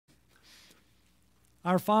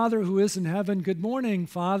Our Father who is in heaven, good morning,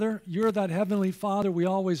 Father. You're that heavenly Father we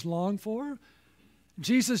always long for.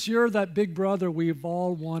 Jesus, you're that big brother we've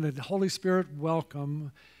all wanted. Holy Spirit,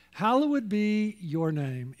 welcome. Hallowed be your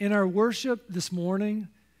name. In our worship this morning,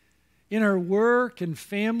 in our work and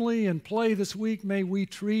family and play this week, may we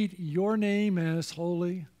treat your name as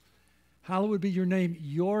holy. Hallowed be your name.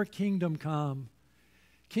 Your kingdom come.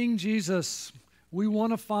 King Jesus, we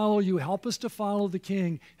want to follow you. Help us to follow the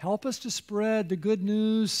King. Help us to spread the good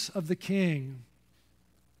news of the King.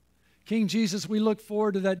 King Jesus, we look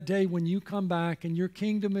forward to that day when you come back and your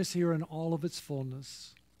kingdom is here in all of its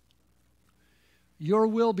fullness. Your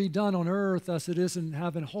will be done on earth as it is in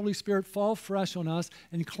heaven. Holy Spirit, fall fresh on us.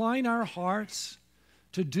 Incline our hearts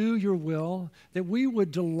to do your will, that we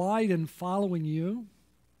would delight in following you.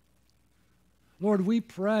 Lord, we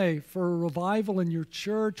pray for a revival in your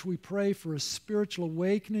church. We pray for a spiritual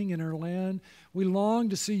awakening in our land. We long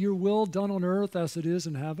to see your will done on earth as it is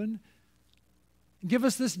in heaven. Give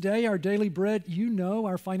us this day our daily bread. You know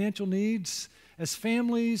our financial needs as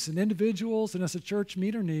families and individuals and as a church.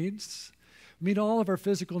 Meet our needs. Meet all of our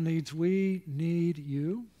physical needs. We need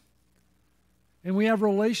you. And we have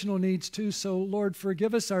relational needs too. So, Lord,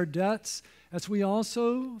 forgive us our debts as we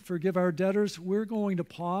also forgive our debtors. We're going to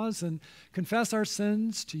pause and confess our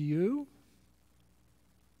sins to you.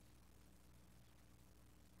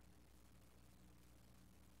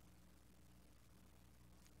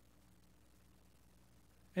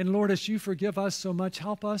 And Lord, as you forgive us so much,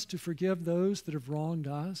 help us to forgive those that have wronged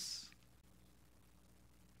us.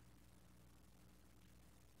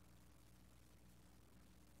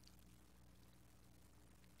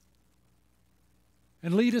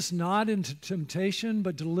 And lead us not into temptation,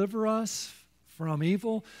 but deliver us from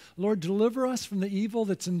evil. Lord, deliver us from the evil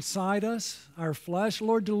that's inside us, our flesh.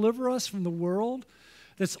 Lord, deliver us from the world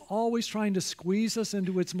that's always trying to squeeze us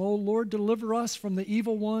into its mold. Lord, deliver us from the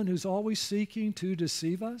evil one who's always seeking to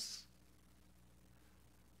deceive us.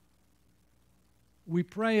 We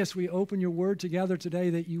pray as we open your word together today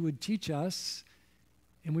that you would teach us.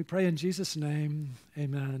 And we pray in Jesus' name,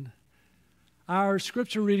 amen. Our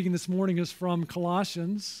scripture reading this morning is from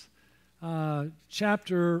Colossians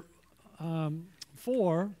chapter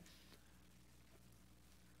 4.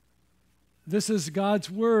 This is God's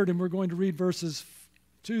word, and we're going to read verses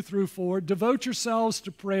 2 through 4. Devote yourselves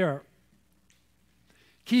to prayer,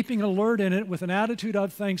 keeping alert in it with an attitude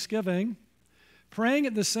of thanksgiving, praying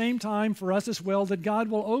at the same time for us as well, that God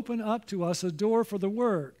will open up to us a door for the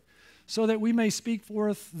word, so that we may speak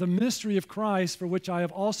forth the mystery of Christ, for which I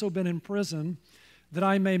have also been in prison, that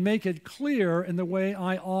I may make it clear in the way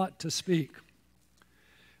I ought to speak.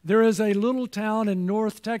 There is a little town in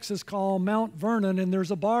North Texas called Mount Vernon, and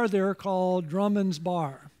there's a bar there called Drummond's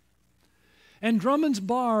Bar. And Drummond's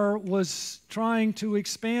Bar was trying to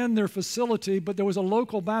expand their facility, but there was a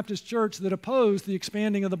local Baptist church that opposed the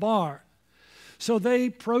expanding of the bar. So they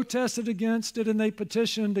protested against it and they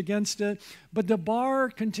petitioned against it, but the bar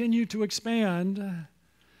continued to expand.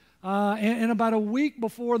 And about a week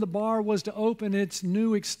before the bar was to open its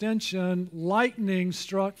new extension, lightning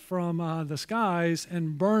struck from the skies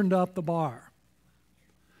and burned up the bar.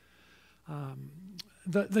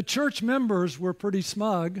 The church members were pretty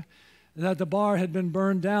smug that the bar had been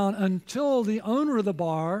burned down until the owner of the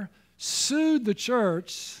bar sued the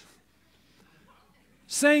church,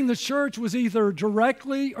 saying the church was either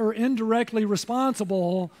directly or indirectly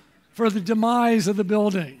responsible for the demise of the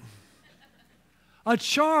building. A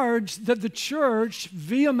charge that the church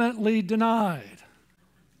vehemently denied.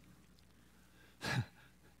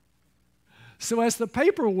 So as the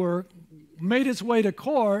paperwork made its way to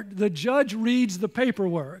court, the judge reads the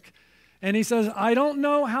paperwork. And he says, I don't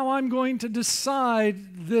know how I'm going to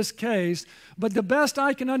decide this case, but the best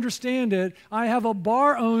I can understand it, I have a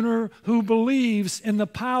bar owner who believes in the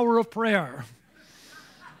power of prayer.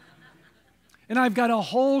 And I've got a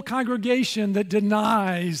whole congregation that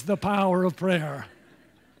denies the power of prayer.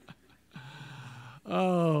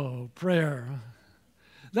 Oh, prayer.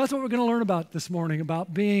 That's what we're going to learn about this morning,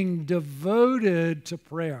 about being devoted to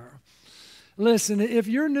prayer. Listen, if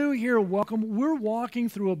you're new here, welcome. We're walking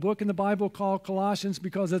through a book in the Bible called Colossians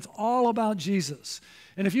because it's all about Jesus.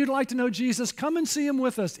 And if you'd like to know Jesus, come and see him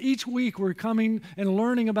with us. Each week we're coming and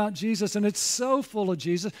learning about Jesus, and it's so full of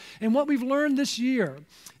Jesus. And what we've learned this year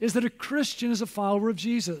is that a Christian is a follower of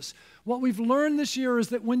Jesus. What we've learned this year is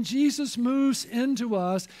that when Jesus moves into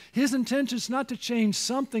us, his intention is not to change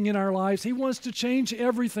something in our lives. He wants to change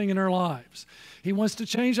everything in our lives. He wants to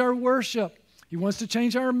change our worship. He wants to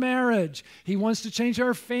change our marriage. He wants to change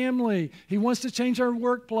our family. He wants to change our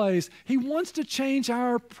workplace. He wants to change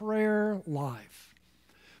our prayer life.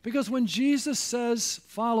 Because when Jesus says,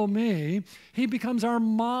 follow me, he becomes our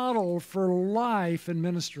model for life and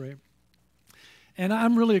ministry. And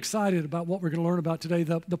I'm really excited about what we're going to learn about today.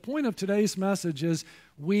 The point of today's message is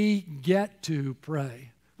we get to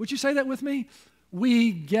pray. Would you say that with me?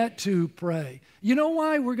 We get to pray. You know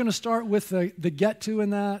why we're going to start with the get to in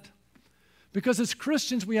that? Because as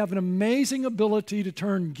Christians, we have an amazing ability to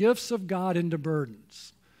turn gifts of God into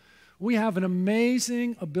burdens. We have an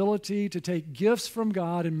amazing ability to take gifts from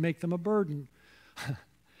God and make them a burden.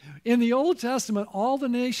 In the Old Testament, all the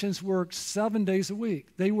nations worked 7 days a week.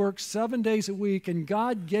 They worked 7 days a week, and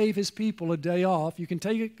God gave his people a day off. You can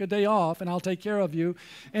take a day off, and I'll take care of you.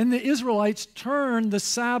 And the Israelites turned the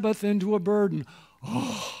Sabbath into a burden.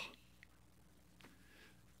 Oh.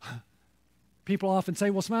 People often say,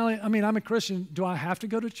 well, Smiley, I'm a Christian. Do I have to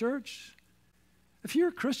go to church? If you're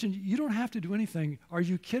a Christian, you don't have to do anything. Are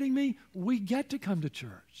you kidding me? We get to come to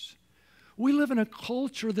church. We live in a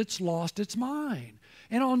culture that's lost its mind.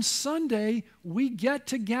 And on Sunday, we get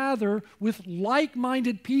to gather with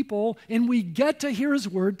like-minded people, and we get to hear his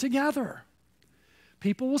word together.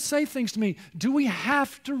 People will say things to me, do we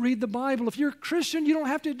have to read the Bible? If you're a Christian, you don't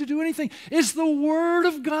have to do anything. It's the Word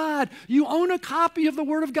of God. You own a copy of the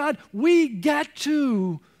Word of God. We get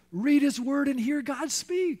to read his word and hear God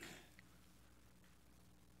speak.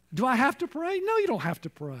 Do I have to pray? No, you don't have to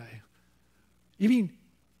pray. You mean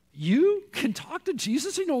you can talk to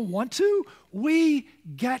Jesus and you don't want to? We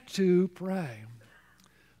get to pray.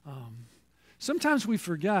 Sometimes we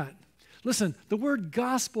forget. Listen, the word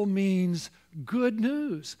gospel means good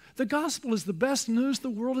news. The gospel is the best news the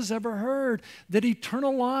world has ever heard, that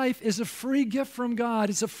eternal life is a free gift from God.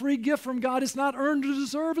 It's a free gift from God. It's not earned or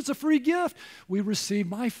deserved. It's a free gift we receive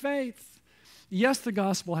by faith. Yes, the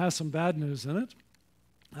gospel has some bad news in it.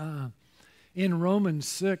 In Romans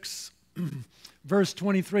 6, verse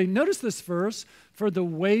 23, notice this verse, for the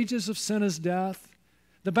wages of sin is death.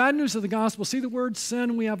 The bad news of the gospel, see the word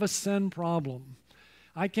sin, we have a sin problem.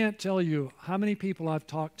 I can't tell you how many people I've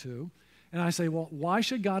talked to, and I say, well, why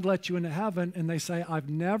should God let you into heaven? And they say, I've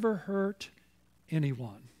never hurt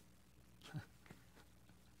anyone.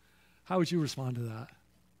 How would you respond to that?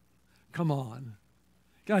 Come on.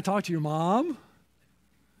 Can I talk to your mom?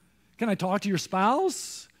 Can I talk to your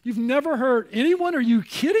spouse? You've never hurt anyone? Are you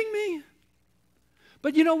kidding me?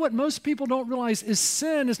 But you know what most people don't realize is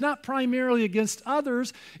sin is not primarily against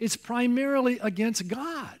others, it's primarily against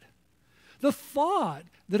God. The thought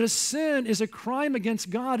that a sin is a crime against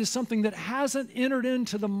God is something that hasn't entered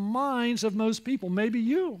into the minds of most people, maybe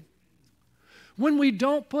you. When we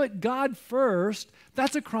don't put God first,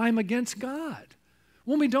 that's a crime against God.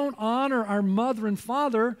 When we don't honor our mother and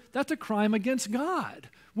father, that's a crime against God.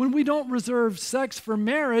 When we don't reserve sex for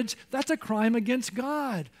marriage, that's a crime against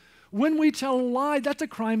God. When we tell a lie, that's a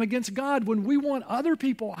crime against God. When we want other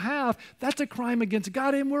people to have, that's a crime against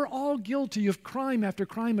God. And we're all guilty of crime after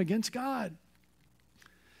crime against God.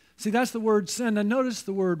 See, that's the word sin. Now notice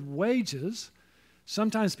the word wages.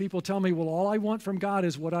 Sometimes people tell me, well, all I want from God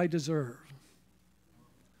is what I deserve.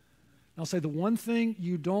 I'll say the one thing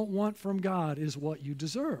you don't want from God is what you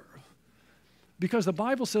deserve. Because the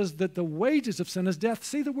Bible says that the wages of sin is death.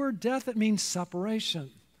 See the word death, it means separation.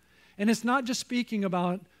 And it's not just speaking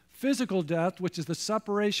about physical death, which is the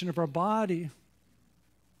separation of our body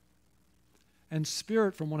and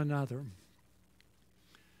spirit from one another.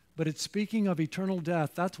 But it's speaking of eternal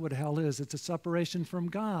death. That's what hell is. It's a separation from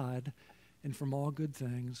God and from all good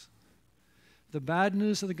things. The bad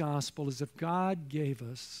news of the gospel is if God gave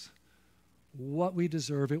us what we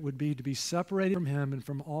deserve, it would be to be separated from him and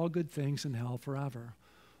from all good things in hell forever.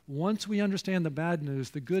 Once we understand the bad news,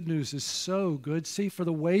 the good news is so good. See, for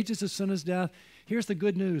the wages of sin is death. Here's the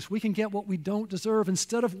good news. We can get what we don't deserve.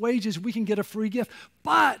 Instead of wages, we can get a free gift.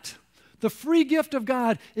 But the free gift of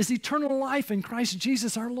God is eternal life in Christ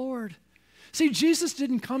Jesus our Lord. See, Jesus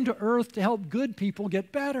didn't come to earth to help good people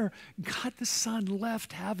get better. God the Son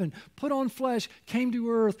left heaven, put on flesh, came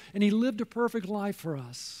to earth, and he lived a perfect life for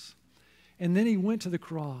us. And then he went to the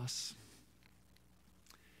cross,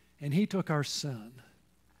 and he took our sin.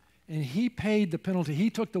 And he paid the penalty. He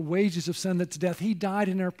took the wages of sin, that's death. He died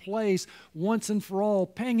in our place once and for all,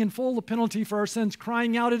 paying in full the penalty for our sins,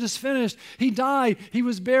 crying out, it is finished. He died, he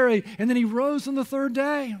was buried, and then he rose on the third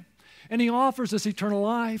day. And he offers us eternal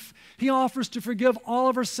life. He offers to forgive all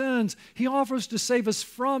of our sins. He offers to save us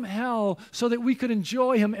from hell so that we could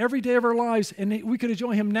enjoy him every day of our lives, and we could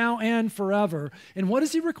enjoy him now and forever. And what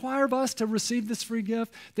does he require of us to receive this free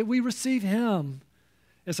gift? That we receive him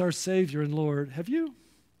as our Savior and Lord. Have you?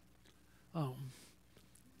 Oh,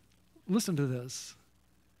 listen to this.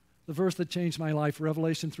 The verse that changed my life,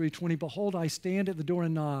 Revelation 3:20. Behold, I stand at the door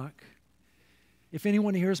and knock. If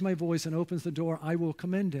anyone hears my voice and opens the door, I will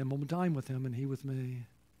come into him, I will dine with him, and he with me.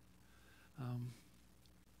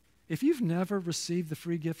 If you've never received the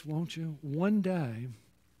free gift, won't you? One day,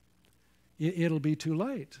 it'll be too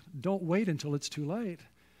late. Don't wait until it's too late.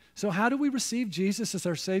 So how do we receive Jesus as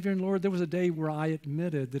our Savior and Lord? There was a day where I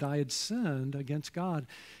admitted that I had sinned against God.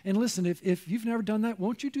 And listen, if you've never done that,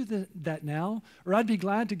 won't you do that now? Or I'd be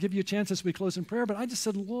glad to give you a chance as we close in prayer, but I just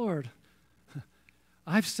said, Lord,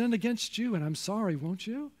 I've sinned against you and I'm sorry, won't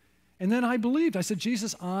you? And then I believed. I said,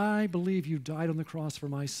 Jesus, I believe you died on the cross for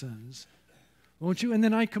my sins. Won't you? And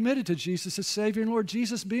then I committed to Jesus as Savior and Lord.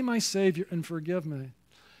 Jesus, be my Savior and forgive me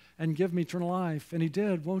and give me eternal life. And he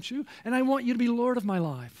did, won't you? And I want you to be Lord of my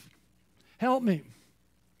life. Help me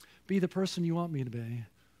be the person you want me to be.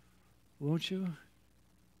 Won't you?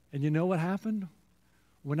 And you know what happened?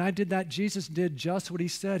 When I did that, Jesus did just what he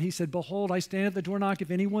said. He said, behold, I stand at the door knock.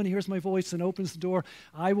 If anyone hears my voice and opens the door,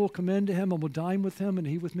 I will come into him and will dine with him and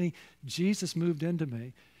he with me. Jesus moved into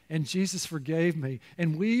me and Jesus forgave me.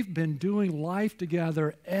 And we've been doing life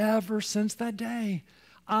together ever since that day.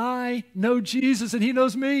 I know Jesus and he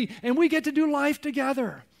knows me and we get to do life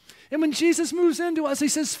together. And when Jesus moves into us, he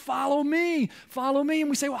says, follow me, follow me. And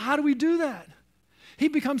we say, well, how do we do that? He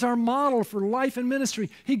becomes our model for life and ministry.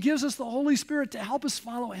 He gives us the Holy Spirit to help us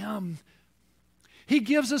follow him. He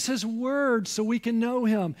gives us his word so we can know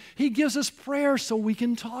him. He gives us prayer so we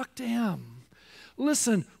can talk to him.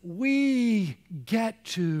 Listen, we get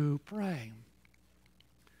to pray.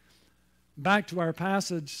 Back to our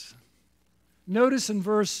passage. Notice in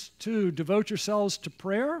verse 2, devote yourselves to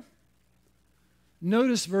prayer.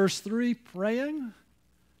 Notice verse 3, praying.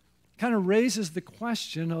 Kind of raises the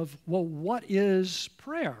question of, well, what is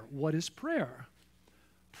prayer? What is prayer?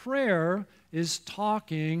 Prayer is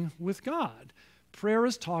talking with God. Prayer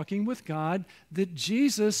is talking with God that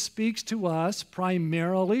Jesus speaks to us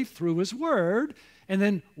primarily through his word, and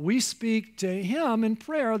then we speak to him in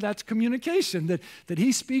prayer. That's communication, that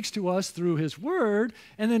he speaks to us through his word,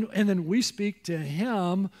 and then we speak to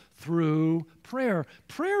him through prayer.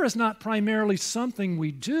 Prayer is not primarily something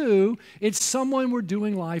we do. It's someone we're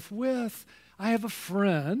doing life with. I have a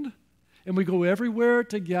friend, and we go everywhere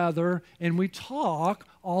together, and we talk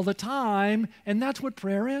all the time, and that's what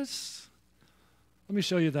prayer is. Let me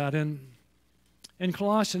show you that. In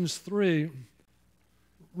Colossians 3,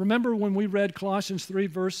 remember when we read Colossians 3,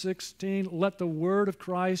 verse 16, let the word of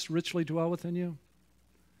Christ richly dwell within you?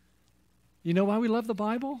 You know why we love the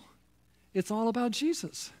Bible? It's all about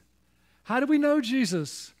Jesus. How do we know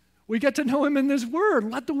Jesus? We get to know him in his word.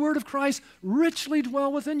 Let the word of Christ richly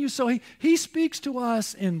dwell within you. So he speaks to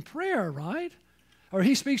us in prayer, right? Or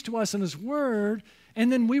he speaks to us in his word, and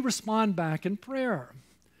then we respond back in prayer.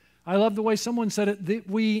 I love the way someone said it, that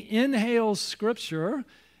we inhale scripture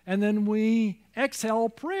and then we exhale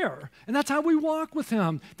prayer. And that's how we walk with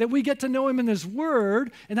him, that we get to know him in his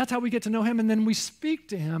word, and that's how we get to know him, and then we speak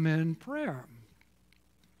to him in prayer.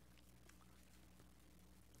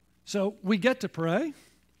 So we get to pray.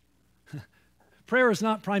 Prayer is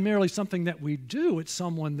not primarily something that we do, it's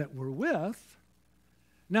someone that we're with.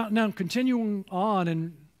 Now continuing on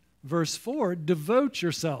in verse 4, devote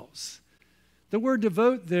yourselves. The word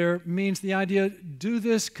devote there means the idea, do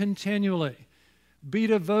this continually. Be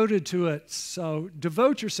devoted to it. So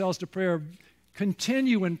devote yourselves to prayer.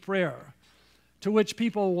 Continue in prayer. To which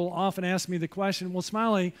people will often ask me the question, well,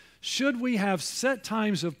 Smiley, should we have set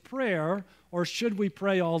times of prayer or should we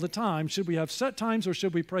pray all the time? Should we have set times or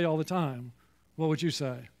should we pray all the time? What would you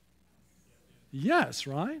say? Yes,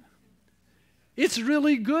 right? It's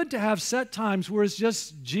really good to have set times where it's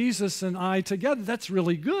just Jesus and I together. That's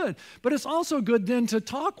really good. But it's also good then to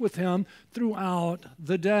talk with him throughout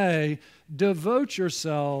the day. Devote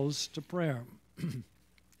yourselves to prayer.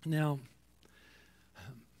 Now,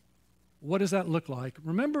 what does that look like?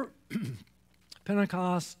 Remember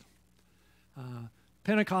Pentecost?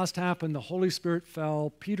 Pentecost happened, the Holy Spirit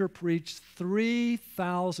fell, Peter preached,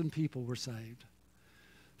 3,000 people were saved.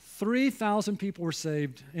 3,000 people were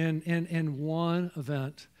saved in one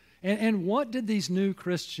event. And what did these new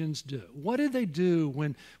Christians do? What did they do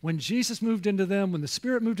when Jesus moved into them, when the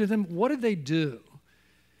Spirit moved into them? What did they do?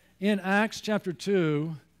 In Acts chapter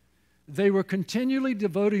 2, they were continually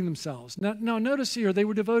devoting themselves. Now notice here, they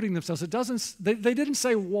were devoting themselves. They didn't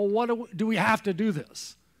say, well, what do we have to do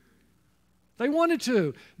this? They wanted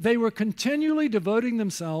to. They were continually devoting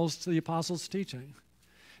themselves to the apostles' teaching.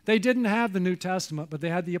 They didn't have the New Testament, but they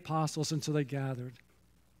had the apostles, and so they gathered.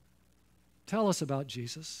 Tell us about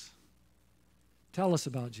Jesus. Tell us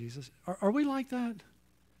about Jesus. Are we like that?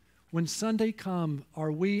 When Sunday comes,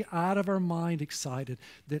 are we out of our mind excited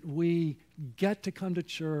that we get to come to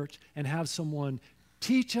church and have someone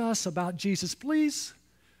teach us about Jesus, please?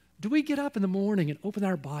 Do we get up in the morning and open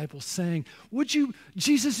our Bible saying, would you,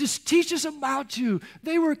 Jesus, just teach us about you?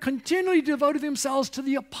 They were continually devoting themselves to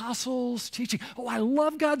the apostles' teaching. Oh, I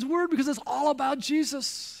love God's word because it's all about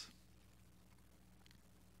Jesus.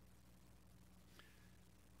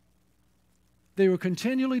 They were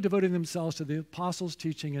continually devoting themselves to the apostles'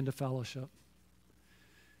 teaching and to fellowship.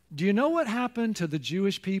 Do you know what happened to the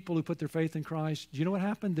Jewish people who put their faith in Christ? Do you know what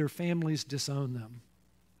happened? Their families disowned them.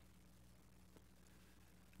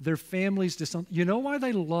 Their families disowned. You know why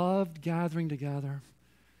they loved gathering together?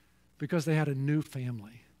 Because they had a new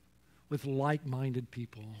family with like-minded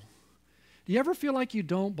people. Do you ever feel like you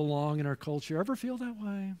don't belong in our culture? Ever feel that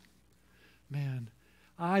way? Man,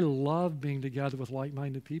 I love being together with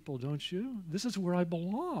like-minded people, don't you? This is where I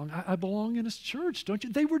belong. I belong in this church, don't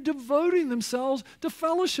you? They were devoting themselves to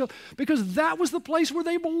fellowship because that was the place where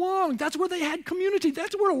they belonged. That's where they had community.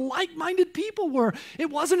 That's where like-minded people were.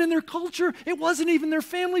 It wasn't in their culture. It wasn't even their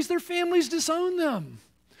families. Their families disowned them.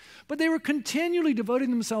 But they were continually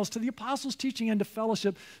devoting themselves to the apostles' teaching and to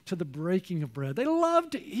fellowship, to the breaking of bread. They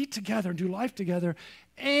loved to eat together and do life together,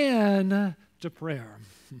 and to prayer.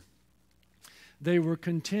 They were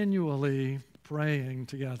continually praying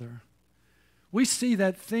together. We see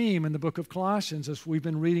that theme in the book of Colossians as we've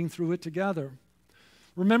been reading through it together.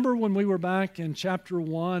 Remember when we were back in chapter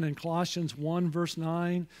 1 in Colossians 1, verse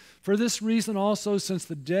 9? For this reason also, since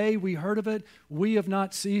the day we heard of it, we have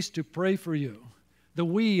not ceased to pray for you. The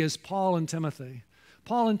we is Paul and Timothy.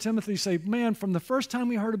 Paul and Timothy say, man, from the first time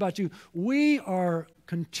we heard about you, we are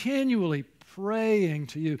continually praying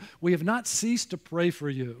to you. We have not ceased to pray for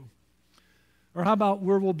you. Or how about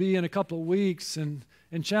where we'll be in a couple of weeks in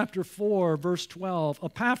chapter 4, verse 12.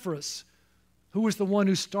 Epaphras, who was the one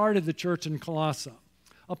who started the church in Colossae.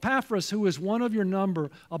 Epaphras, who is one of your number,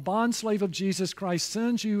 a bondslave of Jesus Christ,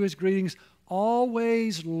 sends you his greetings,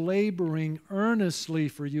 always laboring earnestly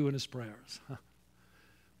for you in his prayers.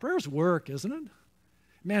 Prayers work, isn't it?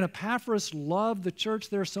 Man, Epaphras loved the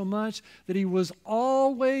church there so much that he was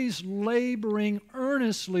always laboring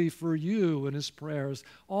earnestly for you in his prayers,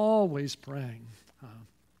 always praying.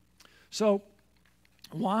 So,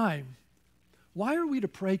 why? Why are we to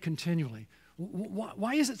pray continually?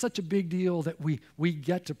 Why is it such a big deal that we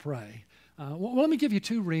get to pray? Well, let me give you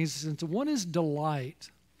two reasons. One is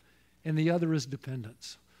delight, and the other is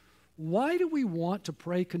dependence. Why do we want to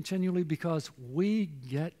pray continually? Because we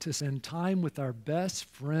get to spend time with our best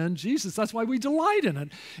friend, Jesus. That's why we delight in it.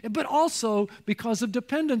 But also because of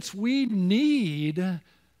dependence, we need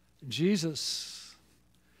Jesus.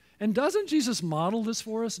 And doesn't Jesus model this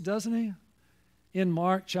for us, doesn't he? In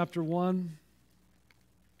Mark chapter 1,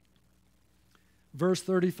 verse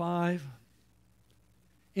 35.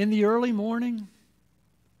 In the early morning,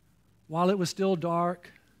 while it was still dark,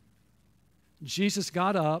 Jesus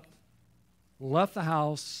got up, left the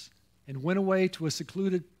house, and went away to a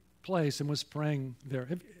secluded place and was praying there.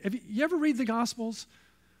 Have you ever read the Gospels?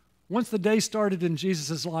 Once the day started in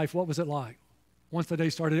Jesus' life, what was it like? Once the day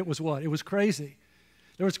started, it was what? It was crazy.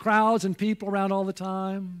 There was crowds and people around all the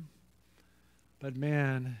time. But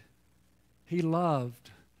man, he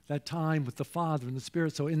loved that time with the Father and the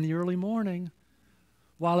Spirit. So in the early morning,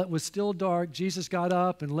 while it was still dark, Jesus got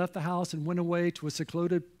up and left the house and went away to a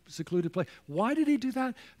secluded place. Why did he do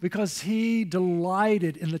that? Because he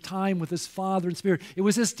delighted in the time with his Father and Spirit. It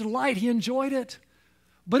was his delight. He enjoyed it.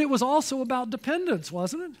 But it was also about dependence,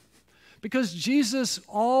 wasn't it? Because Jesus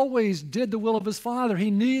always did the will of his Father.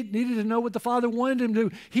 He needed to know what the Father wanted him to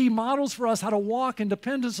do. He models for us how to walk in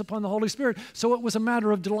dependence upon the Holy Spirit. So it was a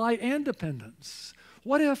matter of delight and dependence.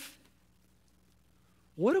 What if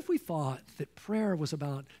we thought that prayer was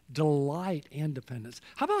about delight and dependence?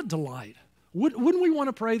 How about delight? Wouldn't we want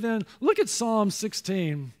to pray then? Look at Psalm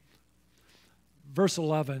 16, verse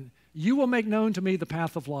 11. You will make known to me the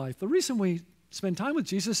path of life. The reason we spend time with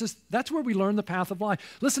Jesus is that's where we learn the path of life.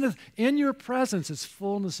 Listen, to in your presence is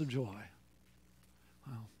fullness of joy.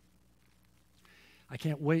 Wow. I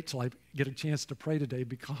can't wait till I get a chance to pray today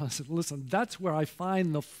because, listen, that's where I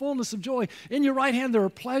find the fullness of joy. In your right hand there are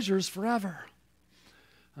pleasures forever.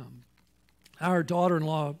 Our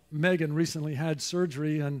daughter-in-law, Megan, recently had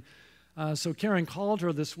surgery, and so Karen called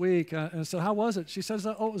her this week and said, how was it? She says,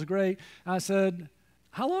 oh, it was great. I said,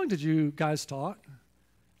 how long did you guys talk?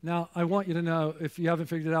 Now, I want you to know, if you haven't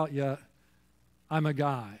figured it out yet, I'm a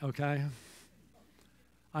guy, okay?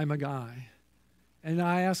 I'm a guy. And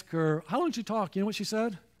I asked her, how long did you talk? You know what she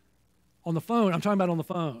said? On the phone. I'm talking about on the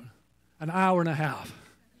phone. An hour and a half.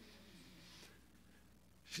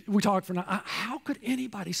 We talked for an hour. How could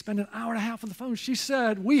anybody spend an hour and a half on the phone? She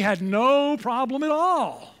said, we had no problem at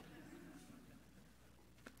all.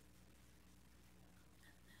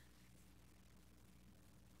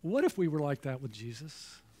 What if we were like that with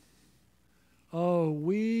Jesus? Oh,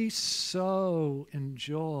 we so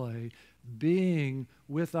enjoy being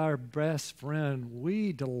with our best friend.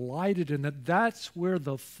 We delighted in that. That's where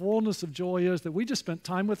the fullness of joy is, that we just spent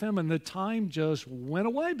time with him and the time just went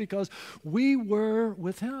away because we were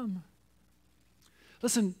with him.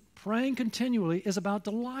 Listen, praying continually is about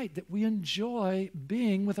delight, that we enjoy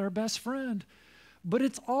being with our best friend. But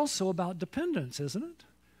it's also about dependence, isn't it?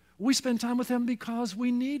 We spend time with him because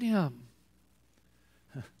we need him.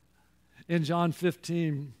 In John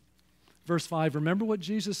 15, verse 5, remember what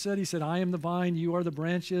Jesus said? He said, I am the vine, you are the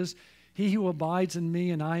branches. He who abides in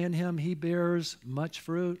me and I in him, he bears much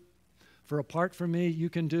fruit. For apart from me,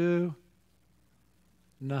 you can do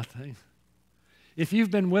nothing. If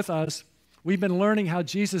you've been with us, we've been learning how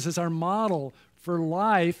Jesus is our model for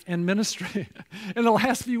life and ministry. In the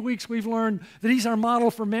last few weeks, we've learned that he's our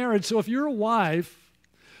model for marriage. So if you're a wife,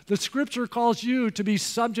 the scripture calls you to be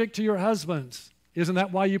subject to your husbands. Isn't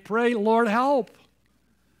that why you pray, Lord, help?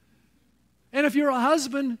 And if you're a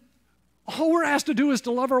husband, all we're asked to do is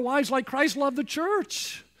to love our wives like Christ loved the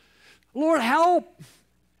church. Lord, help.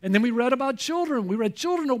 And then we read about children. We read,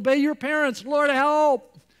 children, obey your parents. Lord,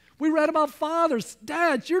 help. We read about fathers.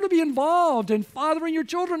 Dads, you're to be involved in fathering your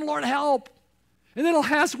children. Lord, help. And then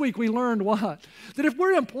last week we learned what? That if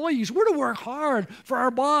we're employees, we're to work hard for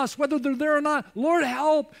our boss, whether they're there or not. Lord,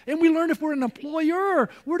 help. And we learned if we're an employer,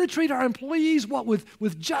 we're to treat our employees, what,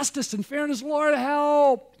 with justice and fairness. Lord,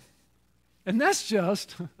 help. And that's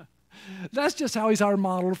just how he's our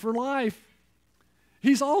model for life.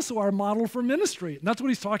 He's also our model for ministry. And that's what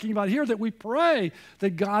he's talking about here, that we pray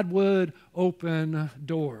that God would open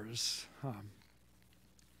doors.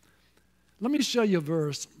 Let me show you a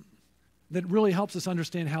verse that really helps us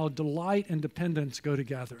understand how delight and dependence go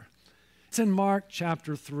together. It's in Mark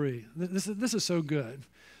chapter 3. This is so good.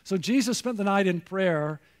 So Jesus spent the night in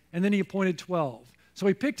prayer, and then he appointed 12. So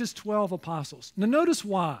he picked his 12 apostles. Now notice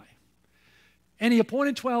why. And he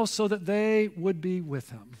appointed 12 so that they would be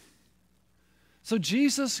with him. So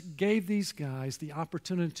Jesus gave these guys the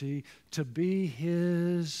opportunity to be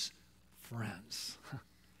his friends.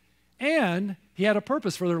 And he had a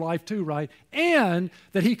purpose for their life too, right? And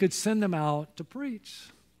that he could send them out to preach.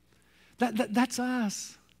 That's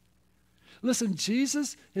us. Listen,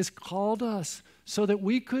 Jesus has called us so that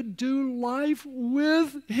we could do life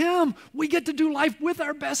with him. We get to do life with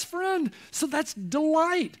our best friend. So that's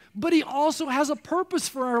delight. But he also has a purpose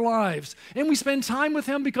for our lives. And we spend time with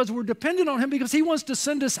him because we're dependent on him, because he wants to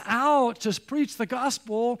send us out to preach the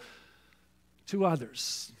gospel to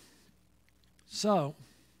others. So,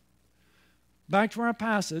 back to our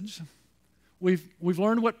passage. We've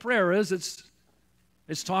learned what prayer is.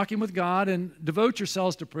 It's talking with God, and devote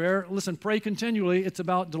yourselves to prayer. Listen, pray continually. It's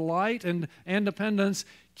about delight and dependence,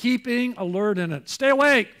 keeping alert in it. Stay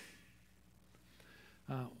awake.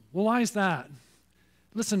 Well, why is that?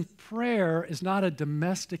 Listen, prayer is not a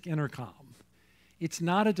domestic intercom. It's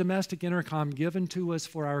not a domestic intercom given to us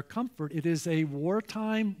for our comfort. It is a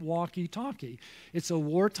wartime walkie-talkie. It's a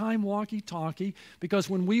wartime walkie-talkie because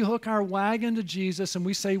when we hook our wagon to Jesus and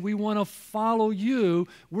we say we want to follow you,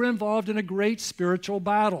 we're involved in a great spiritual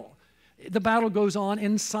battle. The battle goes on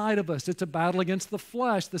inside of us. It's a battle against the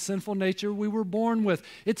flesh, the sinful nature we were born with.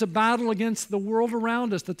 It's a battle against the world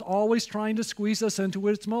around us that's always trying to squeeze us into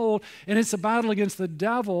its mold. And it's a battle against the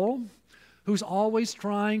devil who's always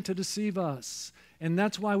trying to deceive us. And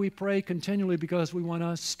that's why we pray continually, because we want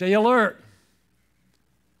to stay alert.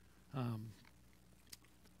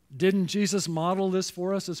 Didn't Jesus model this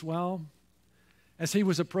for us as well? As he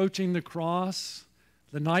was approaching the cross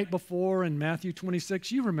the night before in Matthew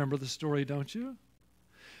 26, you remember the story, don't you?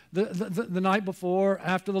 The night before,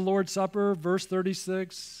 after the Lord's Supper, verse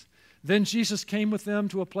 36, then Jesus came with them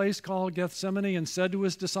to a place called Gethsemane and said to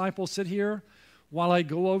his disciples, sit here while I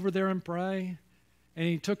go over there and pray. And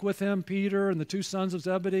he took with him Peter and the two sons of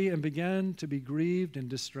Zebedee and began to be grieved and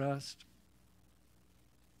distressed.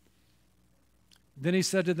 Then he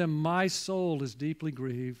said to them, my soul is deeply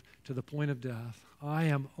grieved to the point of death. I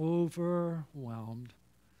am overwhelmed.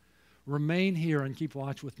 Remain here and keep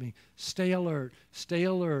watch with me. Stay alert. Stay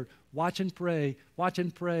alert. Watch and pray. Watch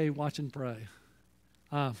and pray. Watch and pray.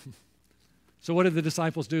 So what did the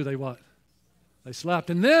disciples do? They what? They slept.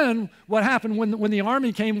 And then what happened when the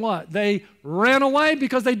army came, what? They ran away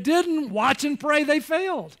because they didn't watch and pray. They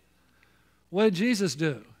failed. What did Jesus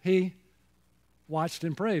do? He watched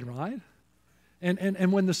and prayed, right?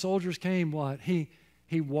 And when the soldiers came, what? He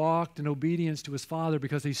walked in obedience to his Father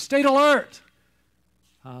because he stayed alert.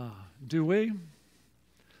 Do we?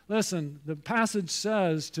 Listen, the passage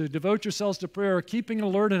says to devote yourselves to prayer, keeping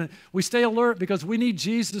alert in it. We stay alert because we need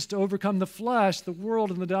Jesus to overcome the flesh, the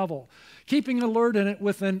world, and the devil. Keeping alert in it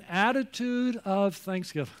with an attitude of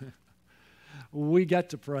thanksgiving. We get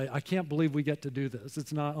to pray. I can't believe we get to do this.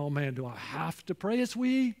 It's not, oh man, do I have to pray? It's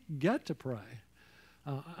we get to pray.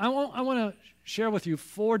 I want to share with you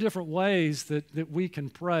 4 different ways that we can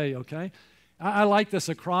pray, okay? I like this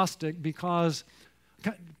acrostic because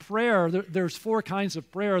prayer, there's 4 kinds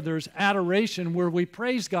of prayer. There's adoration, where we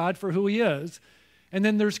praise God for who He is. And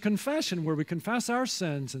then there's confession, where we confess our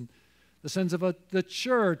sins and the sins of the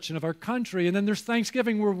church and of our country. And then there's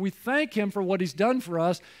thanksgiving, where we thank Him for what He's done for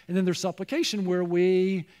us. And then there's supplication, where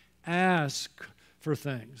we ask for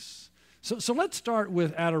things. So let's start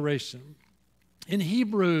with adoration. In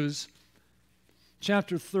Hebrews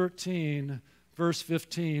chapter 13, verse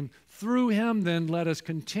 15, through Him then let us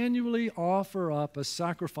continually offer up a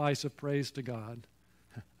sacrifice of praise to God.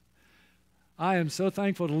 I am so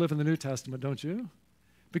thankful to live in the New Testament, don't you?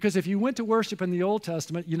 Because if you went to worship in the Old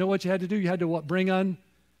Testament, you know what you had to do? You had to what? Bring an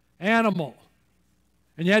animal.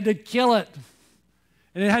 And you had to kill it.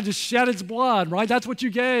 And it had to shed its blood, right? That's what you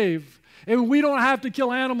gave. And we don't have to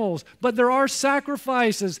kill animals, but there are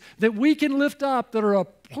sacrifices that we can lift up that are a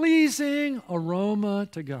pleasing aroma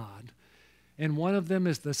to God. And one of them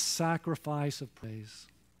is the sacrifice of praise.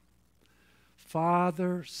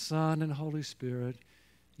 Father, Son, and Holy Spirit,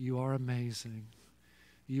 you are amazing.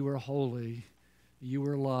 You are holy. You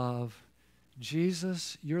are love.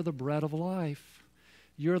 Jesus, you're the bread of life.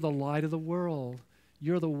 You're the light of the world.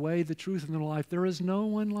 You're the way, the truth, and the life. There is no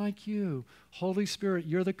one like you. Holy Spirit,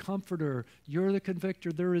 you're the comforter. You're the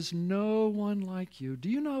convictor. There is no one like you. Do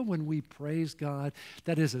you know when we praise God,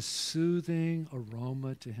 that is a soothing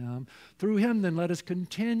aroma to Him? Through Him, then, let us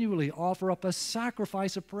continually offer up a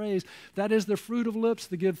sacrifice of praise. That is the fruit of lips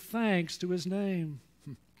that give thanks to His name.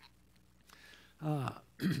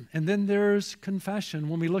 And then there's confession.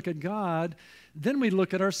 When we look at God, then we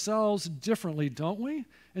look at ourselves differently, don't we?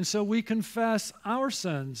 And so we confess our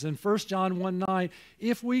sins. In 1 John 1:9,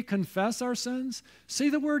 if we confess our sins, see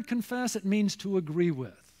the word confess, it means to agree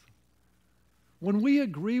with. When we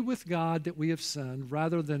agree with God that we have sinned,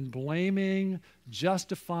 rather than blaming,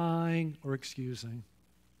 justifying, or excusing.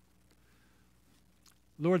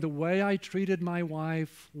 Lord, the way I treated my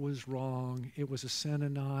wife was wrong. It was a sin,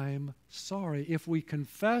 and I'm sorry. If we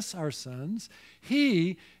confess our sins,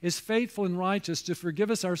 He is faithful and righteous to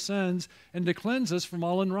forgive us our sins and to cleanse us from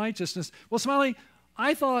all unrighteousness. Well, Smiley,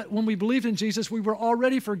 I thought when we believed in Jesus, we were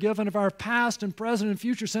already forgiven of our past and present and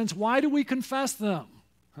future sins. Why do we confess them?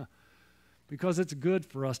 Because it's good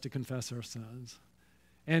for us to confess our sins.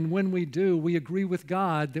 And when we do, we agree with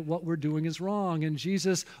God that what we're doing is wrong. And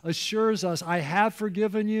Jesus assures us, I have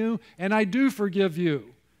forgiven you, and I do forgive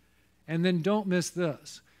you. And then don't miss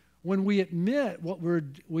this. When we admit what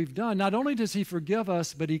we've done, not only does He forgive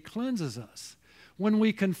us, but He cleanses us. When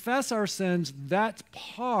we confess our sins, that's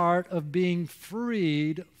part of being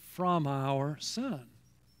freed from our sin.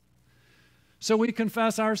 So we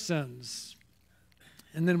confess our sins,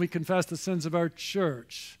 and then we confess the sins of our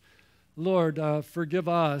church. Lord, forgive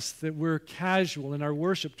us that we're casual in our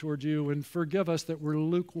worship toward you, and forgive us that we're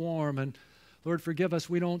lukewarm, and Lord, forgive us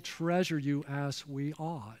we don't treasure you as we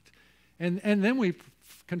ought. And then we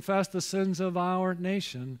confess the sins of our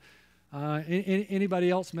nation. Anybody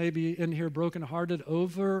else maybe in here brokenhearted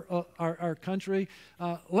over our country?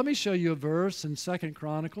 Let me show you a verse in 2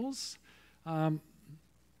 Chronicles.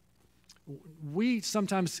 We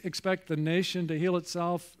sometimes expect the nation to heal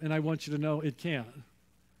itself, and I want you to know it can't.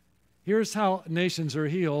 Here's how nations are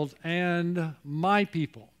healed. And my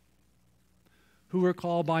people, who are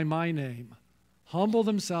called by my name, humble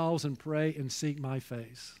themselves and pray and seek my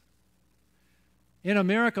face. In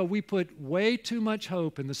America, we put way too much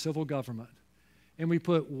hope in the civil government, and we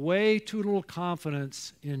put way too little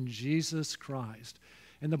confidence in Jesus Christ.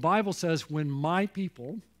 And the Bible says, when my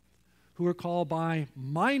people, who are called by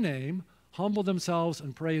my name, humble themselves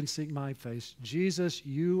and pray and seek my face, Jesus,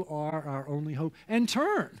 you are our only hope. And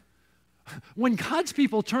turn. When God's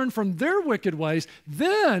people turn from their wicked ways,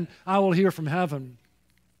 then I will hear from heaven.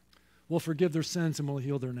 We'll forgive their sins and we'll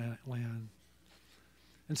heal their land.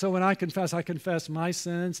 And so when I confess my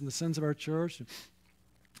sins and the sins of our church and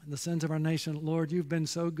the sins of our nation. Lord, you've been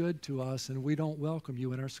so good to us, and we don't welcome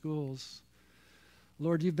you in our schools.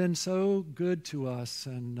 Lord, you've been so good to us,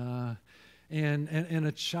 and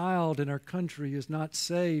a child in our country is not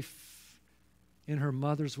safe in her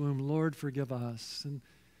mother's womb. Lord, forgive us.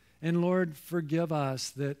 And Lord, forgive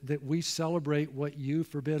us that we celebrate what you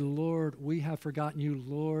forbid. Lord, we have forgotten you.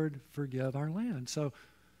 Lord, forgive our land. So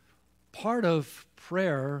part of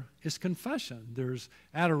prayer is confession. There's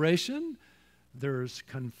adoration, there's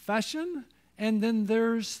confession, and then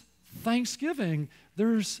there's thanksgiving.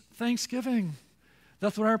 There's thanksgiving.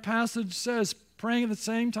 That's what our passage says, praying at the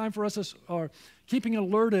same time for us, or keeping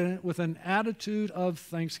alert in it with an attitude of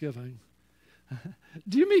thanksgiving.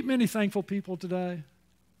 Do you meet many thankful people today?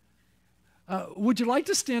 Would you like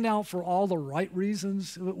to stand out for all the right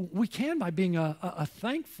reasons? We can by being a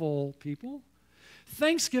thankful people.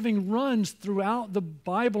 Thanksgiving runs throughout the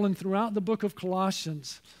Bible and throughout the book of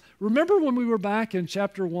Colossians. Remember when we were back in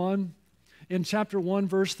chapter 1? In chapter 1,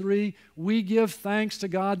 verse 3, we give thanks to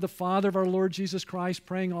God, the Father of our Lord Jesus Christ,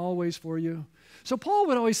 praying always for you. So Paul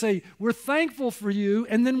would always say, we're thankful for you,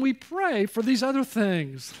 and then we pray for these other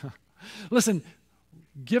things. Listen,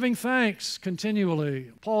 giving thanks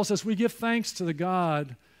continually. Paul says, we give thanks to the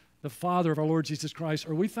God, the Father of our Lord Jesus Christ.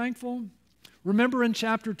 Are we thankful? Remember in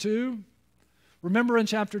chapter 2,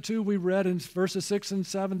 we read in verses 6 and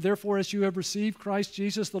 7, therefore, as you have received Christ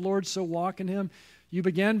Jesus the Lord, so walk in him. You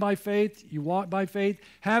began by faith, you walk by faith,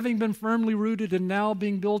 having been firmly rooted and now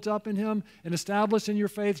being built up in him and established in your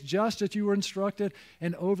faith just as you were instructed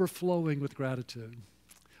and overflowing with gratitude.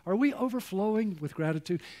 Are we overflowing with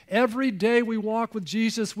gratitude? Every day we walk with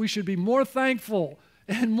Jesus, we should be more thankful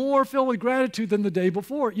and more filled with gratitude than the day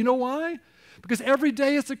before. You know why? Because every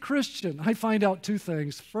day as a Christian, I find out two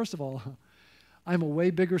things. First of all, I'm a way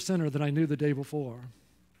bigger sinner than I knew the day before.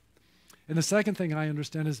 And the second thing I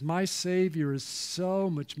understand is my Savior is so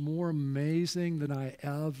much more amazing than I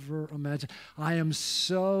ever imagined. I am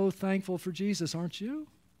so thankful for Jesus, aren't you?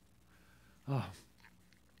 Oh.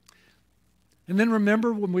 And then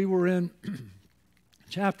remember when we were in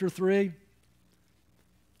chapter 3,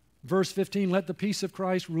 verse 15, let the peace of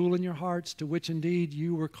Christ rule in your hearts, to which indeed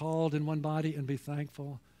you were called in one body, and be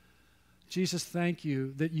thankful. Jesus, thank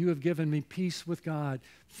you that you have given me peace with God.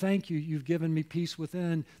 Thank you, you've given me peace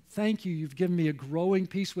within. Thank you, you've given me a growing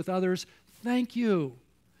peace with others. Thank you.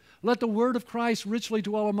 Let the word of Christ richly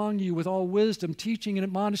dwell among you with all wisdom, teaching and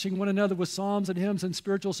admonishing one another with psalms and hymns and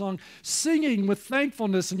spiritual song, singing with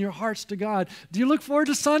thankfulness in your hearts to God. Do you look forward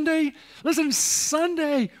to Sunday? Listen,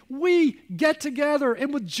 Sunday, we get together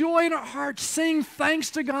and with joy in our hearts sing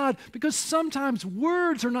thanks to God, because sometimes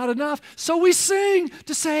words are not enough, so we sing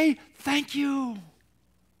to say thank you.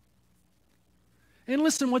 And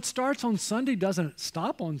listen, what starts on Sunday doesn't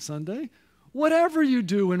stop on Sunday. Whatever you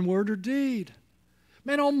do in word or deed.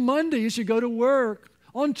 Man, on Monday as you go to work,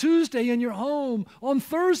 on Tuesday in your home, on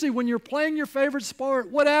Thursday when you're playing your favorite sport,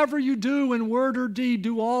 whatever you do in word or deed,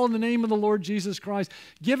 do all in the name of the Lord Jesus Christ,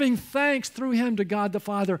 giving thanks through him to God the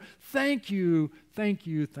Father. Thank you, thank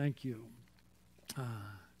you, thank you.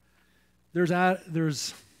 There's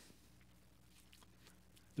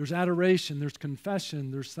adoration, there's confession,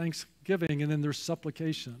 there's thanksgiving, and then there's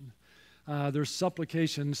supplication. There's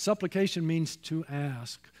supplication. Supplication means to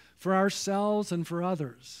ask for ourselves and for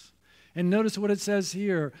others. And notice what it says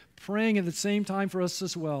here, praying at the same time for us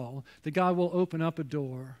as well, that God will open up a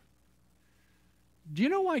door. Do you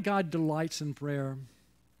know why God delights in prayer?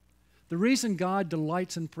 The reason God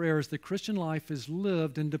delights in prayer is the Christian life is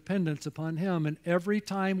lived in dependence upon him. And every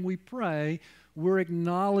time we pray, we're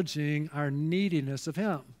acknowledging our neediness of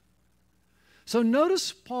him. So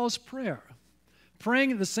notice Paul's prayer,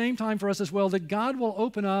 praying at the same time for us as well, that God will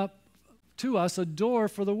open up to us a door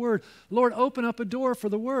for the word. Lord, open up a door for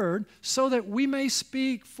the word so that we may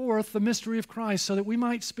speak forth the mystery of Christ, so that we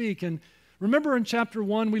might speak. And remember in chapter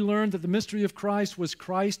 1, we learned that the mystery of Christ was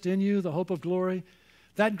Christ in you, the hope of glory.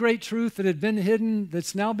 That great truth that had been hidden,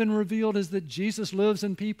 that's now been revealed, is that Jesus lives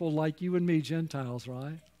in people like you and me, Gentiles,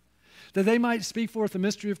 right? That they might speak forth the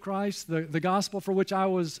mystery of Christ, the gospel for which I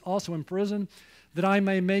was also in prison, that I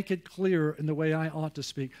may make it clear in the way I ought to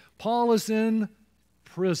speak. Paul is in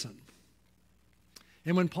prison.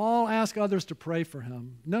 And when Paul asks others to pray for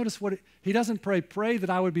him, notice he doesn't pray that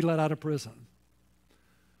I would be let out of prison.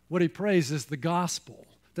 What he prays is the gospel,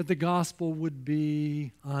 that the gospel would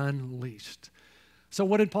be unleashed. So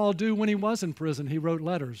what did Paul do when he was in prison? He wrote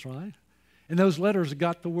letters, right? And those letters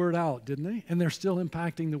got the word out, didn't they? And they're still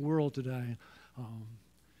impacting the world today.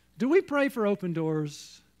 Do we pray for open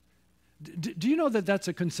doors? Do you know that that's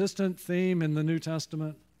a consistent theme in the New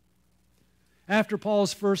Testament? After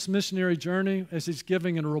Paul's first missionary journey, as he's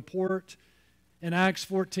giving a report in Acts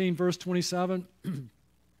 14, verse 27,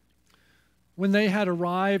 when they had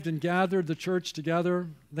arrived and gathered the church together,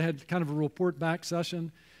 they had kind of a report back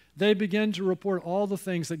session, they began to report all the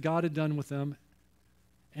things that God had done with them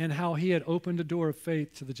and how he had opened a door of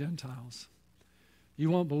faith to the Gentiles.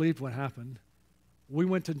 You won't believe what happened. We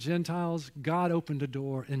went to Gentiles, God opened a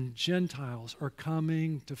door, and Gentiles are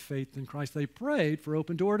coming to faith in Christ. They prayed for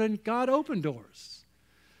open doors, and God opened doors.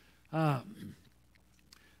 How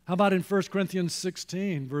about in 1 Corinthians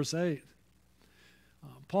 16, verse 8?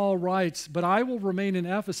 Paul writes, "But I will remain in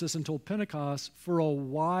Ephesus until Pentecost, for a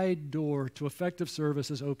wide door to effective service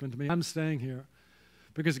is open to me." I'm staying here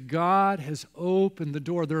because God has opened the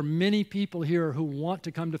door. There are many people here who want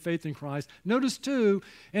to come to faith in Christ. Notice too,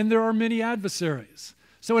 and there are many adversaries.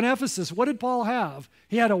 So in Ephesus, what did Paul have?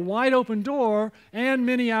 He had a wide open door and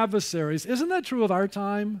many adversaries. Isn't that true of our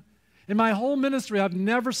time? In my whole ministry, I've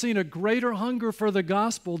never seen a greater hunger for the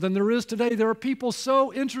gospel than there is today. There are people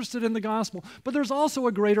so interested in the gospel, but there's also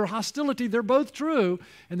a greater hostility. They're both true,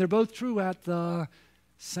 and they're both true at the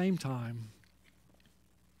same time.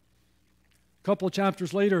 A couple of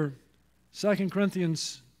chapters later, 2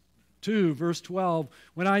 Corinthians 2, verse 12,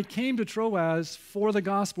 "When I came to Troas for the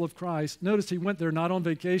gospel of Christ," notice he went there not on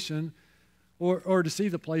vacation or to see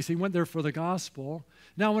the place. He went there for the gospel.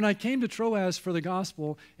 "Now, when I came to Troas for the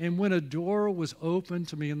gospel, and when a door was opened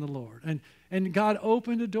to me in the Lord," and God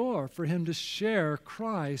opened a door for him to share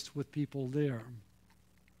Christ with people there.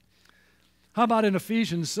 How about in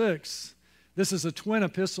Ephesians 6? This is a twin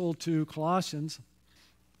epistle to Colossians.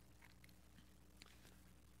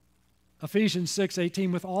 Ephesians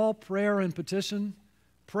 6:18, "With all prayer and petition,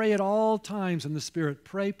 pray at all times in the Spirit."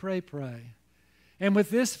 Pray, pray, pray. "And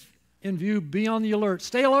with this in view, be on the alert."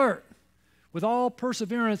 Stay alert with all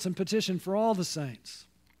perseverance and petition for all the saints.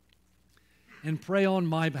 "And pray on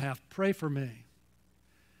my behalf." Pray for me.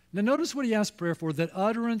 Now notice what he asked prayer for: "That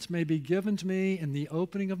utterance may be given to me in the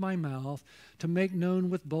opening of my mouth, to make known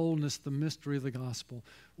with boldness the mystery of the gospel."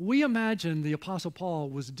 We imagine the Apostle Paul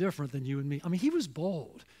was different than you and me. I mean, he was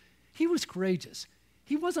bold. He was courageous.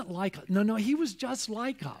 He wasn't like us. No, he was just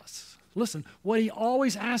like us. Listen, what he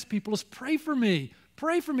always asked people is, "Pray for me.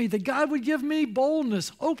 Pray for me that God would give me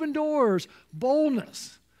boldness, open doors,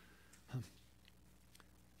 boldness."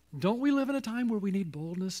 Don't we live in a time where we need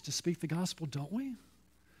boldness to speak the gospel, don't we?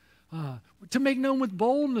 "To make known with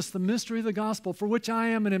boldness the mystery of the gospel, for which I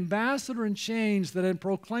am an ambassador in chains, that in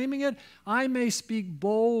proclaiming it I may speak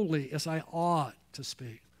boldly as I ought to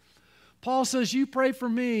speak." Paul says, you pray for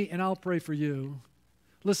me and I'll pray for you.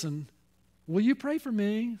 Listen, will you pray for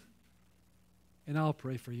me and I'll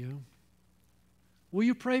pray for you? Will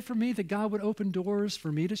you pray for me that God would open doors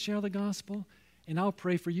for me to share the gospel? And I'll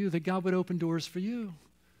pray for you that God would open doors for you.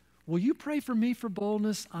 Will you pray for me for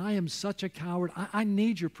boldness? I am such a coward. I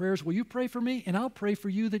need your prayers. Will you pray for me? And I'll pray for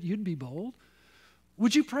you that you'd be bold.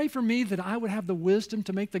 Would you pray for me that I would have the wisdom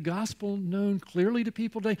to make the gospel known clearly to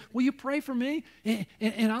people today? Will you pray for me?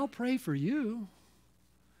 And I'll pray for you.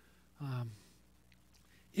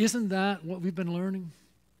 Isn't that what we've been learning?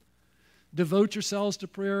 Devote yourselves to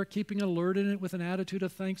prayer, keeping alert in it with an attitude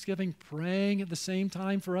of thanksgiving, praying at the same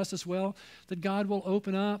time for us as well, that God will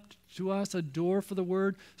open up to us a door for the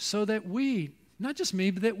word so that we, not just me,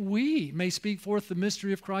 but that we may speak forth the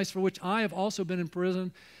mystery of Christ, for which I have also been in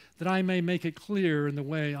prison, that I may make it clear in the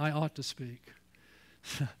way I ought to speak.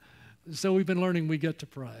 So we've been learning we get to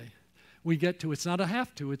pray. We get to, it's not a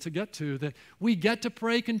have to, it's a get to, that we get to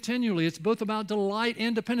pray continually. It's both about delight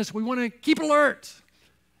and dependence. We want to keep alert.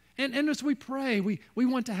 And as we pray, we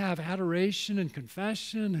want to have adoration and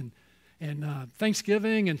confession and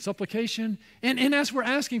thanksgiving and supplication. And as we're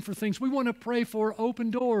asking for things, we want to pray for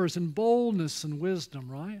open doors and boldness and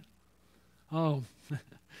wisdom, right? Oh,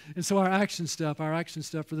 and so our action step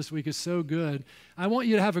for this week is so good. I want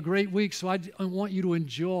you to have a great week, so I want you to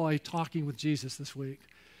enjoy talking with Jesus this week.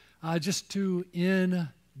 Just to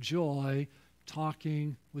enjoy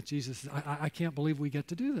talking with Jesus. I can't believe we get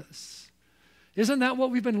to do this. Isn't that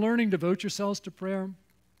what we've been learning? Devote yourselves to prayer.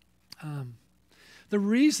 The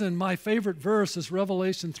reason my favorite verse is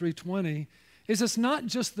Revelation 3:20 is it's not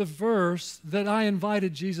just the verse that I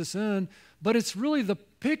invited Jesus in, but it's really the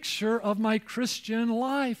picture of my Christian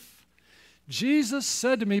life. Jesus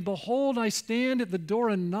said to me, "Behold, I stand at the door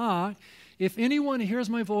and knock. If anyone hears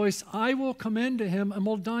my voice, I will come into him and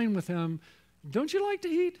will dine with him." Don't you like to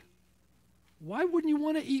eat? Why wouldn't you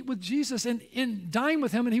want to eat with Jesus and dine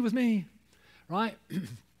with him and he with me? Right?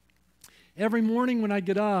 Every morning when I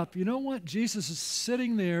get up, you know what? Jesus is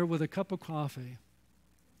sitting there with a cup of coffee.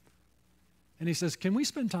 And he says, "Can we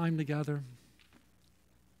spend time together?"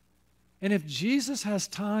 And if Jesus has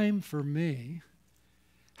time for me,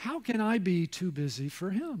 how can I be too busy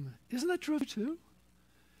for him? Isn't that true too?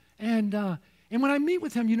 And when I meet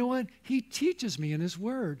with him, you know what? He teaches me in his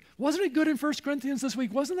word. Wasn't it good in 1 Corinthians this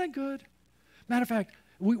week? Wasn't that good? Matter of fact,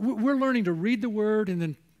 we're learning to read the word and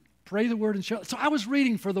then pray the word and show. So I was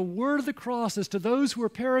reading, for the word of the cross is to those who are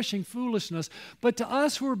perishing foolishness, but to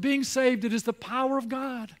us who are being saved, it is the power of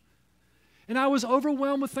God. And I was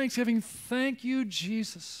overwhelmed with thanksgiving. Thank you,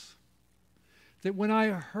 Jesus, that when I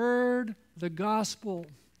heard the gospel,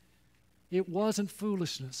 it wasn't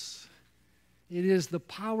foolishness. It is the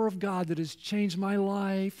power of God that has changed my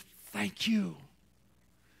life. Thank you.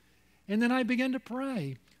 And then I began to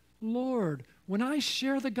pray, Lord, when I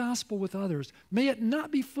share the gospel with others, may it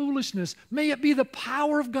not be foolishness. May it be the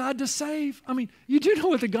power of God to save. I mean, you do know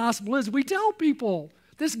what the gospel is. We tell people,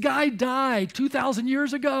 this guy died 2,000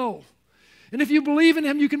 years ago. And if you believe in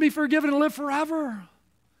him, you can be forgiven and live forever.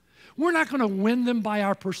 We're not going to win them by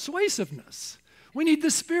our persuasiveness. We need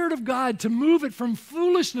the Spirit of God to move it from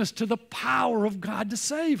foolishness to the power of God to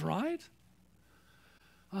save, right?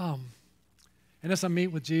 And as I meet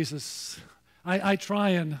with Jesus, I try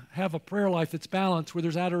and have a prayer life that's balanced, where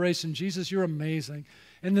there's adoration. Jesus, you're amazing.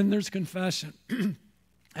 And then there's confession.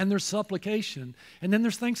 And there's supplication. And then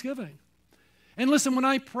there's thanksgiving. And listen, when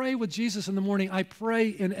I pray with Jesus in the morning, I pray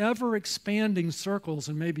in ever-expanding circles,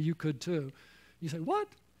 and maybe you could too. You say, what?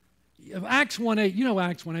 Acts 1:8, you know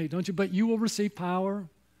Acts 1:8, don't you? But you will receive power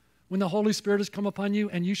when the Holy Spirit has come upon you,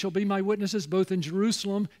 and you shall be my witnesses both in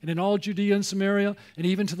Jerusalem and in all Judea and Samaria and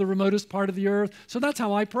even to the remotest part of the earth. So that's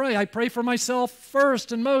how I pray. I pray for myself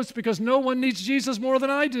first and most, because no one needs Jesus more than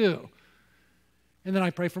I do. And then I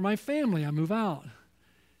pray for my family. I move out.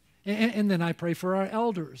 And then I pray for our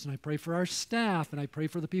elders, and I pray for our staff, and I pray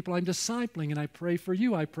for the people I'm discipling, and I pray for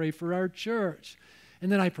you. I pray for our church.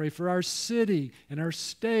 And then I pray for our city and our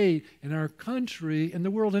state and our country and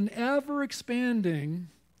the world in ever-expanding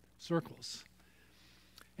circles.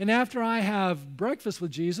 And after I have breakfast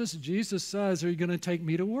with Jesus, Jesus says, are you going to take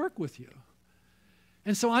me to work with you?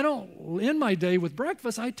 And so I don't end my day with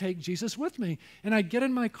breakfast. I take Jesus with me. And I get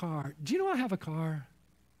in my car. Do you know I have a car?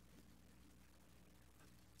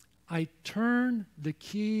 I turn the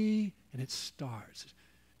key and it starts.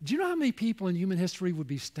 Do you know how many people in human history would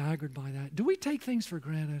be staggered by that? Do we take things for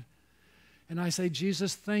granted? And I say,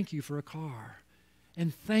 Jesus, thank you for a car.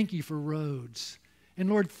 And thank you for roads. And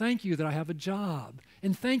Lord, thank you that I have a job.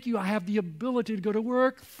 And thank you I have the ability to go to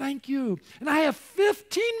work. Thank you. And I have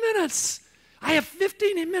 15 minutes. I have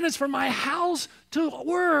 15 minutes from my house to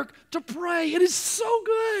work to pray. It is so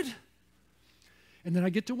good. And then I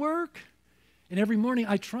get to work. And every morning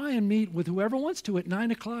I try and meet with whoever wants to at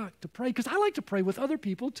 9 o'clock to pray, because I like to pray with other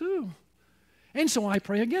people too. And so I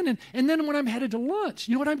pray again. And then when I'm headed to lunch,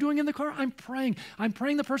 you know what I'm doing in the car? I'm praying. I'm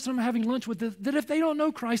praying the person I'm having lunch with that if they don't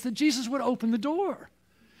know Christ, that Jesus would open the door,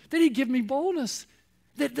 that he'd give me boldness,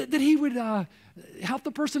 that he would help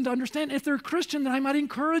the person to understand. If they're a Christian, that I might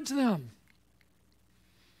encourage them.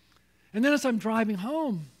 And then as I'm driving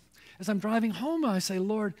home, I say,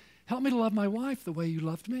 Lord, help me to love my wife the way you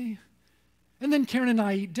loved me. And then Karen and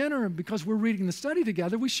I eat dinner, and because we're reading the study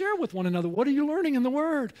together, we share with one another, what are you learning in the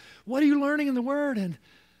Word? What are you learning in the Word? And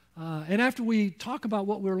after we talk about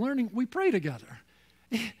what we're learning, we pray together.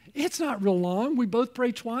 It's not real long. We both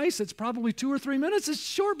pray twice. It's probably 2 or 3 minutes. It's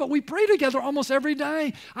short, but we pray together almost every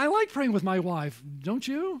day. I like praying with my wife, don't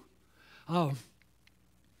you? Oh.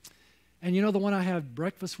 And you know the one I have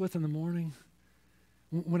breakfast with in the morning?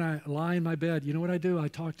 When I lie in my bed, you know what I do? I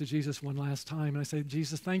talk to Jesus one last time, and I say,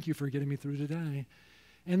 Jesus, thank you for getting me through today.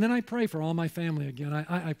 And then I pray for all my family again.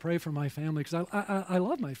 I pray for my family because I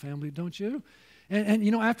love my family, don't you? And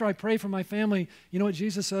you know, after I pray for my family, you know what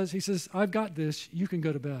Jesus says? He says, I've got this. You can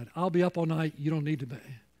go to bed. I'll be up all night. You don't need to be.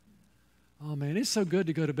 Oh, man, it's so good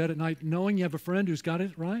to go to bed at night knowing you have a friend who's got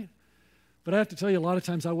it right. But I have to tell you, a lot of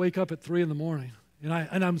times I wake up at 3 in the morning, and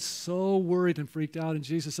I'm so worried and freaked out, and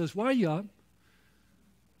Jesus says, why are you up?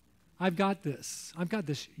 I've got this. I've got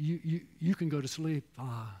this. You can go to sleep.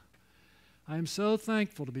 I am so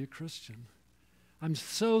thankful to be a Christian. I'm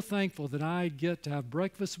so thankful that I get to have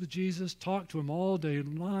breakfast with Jesus, talk to him all day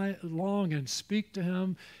long, and speak to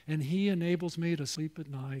him, and he enables me to sleep at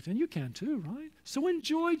night. And you can too, right? So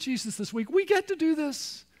enjoy Jesus this week. We get to do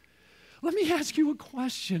this. Let me ask you a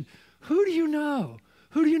question. Who do you know?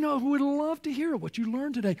 Who do you know who would love to hear what you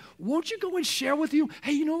learned today? Won't you go and share with you?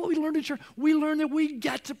 Hey, you know what we learned in church? We learned that we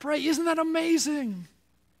get to pray. Isn't that amazing?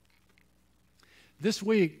 This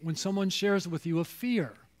week, when someone shares with you a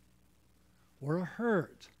fear or a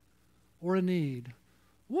hurt or a need,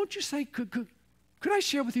 won't you say, could I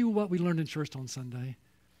share with you what we learned in church on Sunday?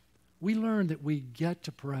 We learned that we get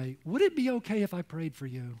to pray. Would it be okay if I prayed for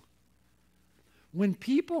you? When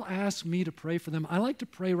people ask me to pray for them, I like to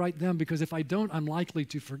pray right then, because if I don't, I'm likely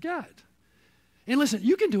to forget. And listen,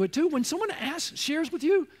 you can do it too. When someone shares with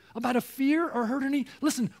you about a fear or hurt or need,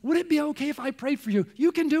 listen, would it be okay if I prayed for you?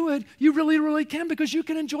 You can do it. You really, really can, because you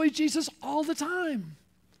can enjoy Jesus all the time.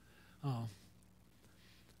 Oh,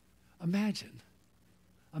 imagine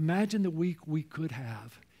the week we could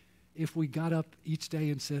have if we got up each day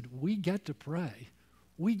and said, we get to pray.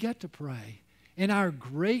 We get to pray. And our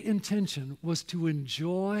great intention was to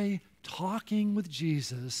enjoy talking with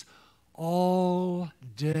Jesus all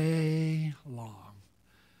day long.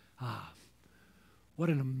 What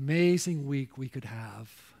an amazing week we could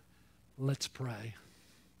have. Let's pray.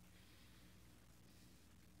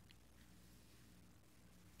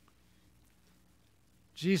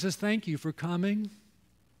 Jesus, thank you for coming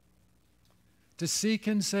to seek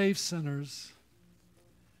and save sinners.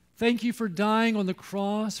 Thank you for dying on the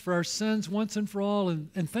cross for our sins once and for all.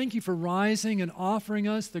 And thank you for rising and offering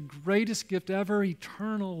us the greatest gift ever,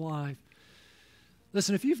 eternal life.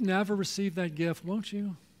 Listen, if you've never received that gift, won't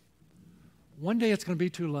you? One day it's going to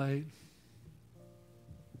be too late.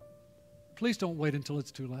 Please don't wait until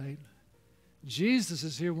it's too late. Jesus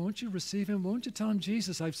is here. Won't you receive him? Won't you tell him,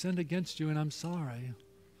 Jesus, I've sinned against you and I'm sorry.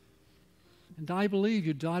 And I believe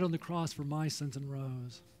you died on the cross for my sins and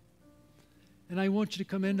rose. And I want you to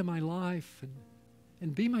come into my life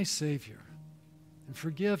and be my Savior and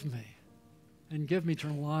forgive me and give me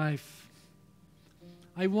eternal life.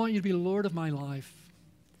 I want you to be Lord of my life.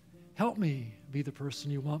 Help me be the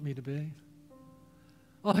person you want me to be.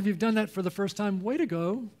 Well, if you've done that for the first time, way to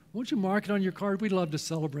go. Won't you mark it on your card? We'd love to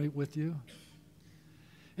celebrate with you.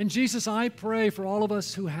 And Jesus, I pray for all of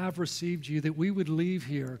us who have received you that we would leave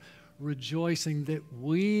here rejoicing that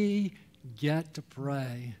we get to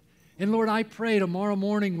pray. And Lord, I pray tomorrow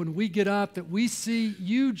morning when we get up that we see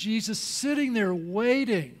you, Jesus, sitting there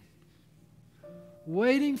waiting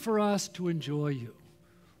for us to enjoy you,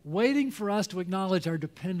 waiting for us to acknowledge our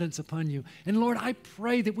dependence upon you. And Lord, I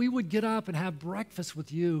pray that we would get up and have breakfast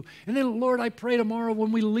with you. And then, Lord, I pray tomorrow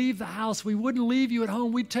when we leave the house, we wouldn't leave you at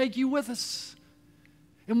home. We'd take you with us.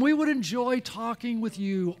 And we would enjoy talking with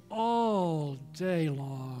you all day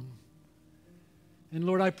long. And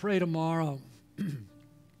Lord, I pray tomorrow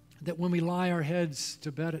that when we lie our heads to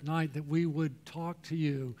bed at night, that we would talk to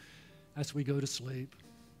you as we go to sleep.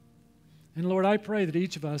 And Lord, I pray that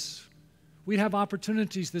each of us, we'd have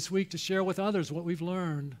opportunities this week to share with others what we've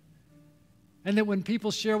learned. And that when people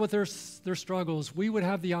share with their struggles, we would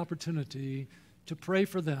have the opportunity to pray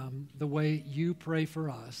for them the way you pray for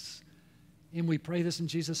us. And we pray this in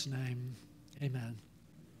Jesus' name. Amen.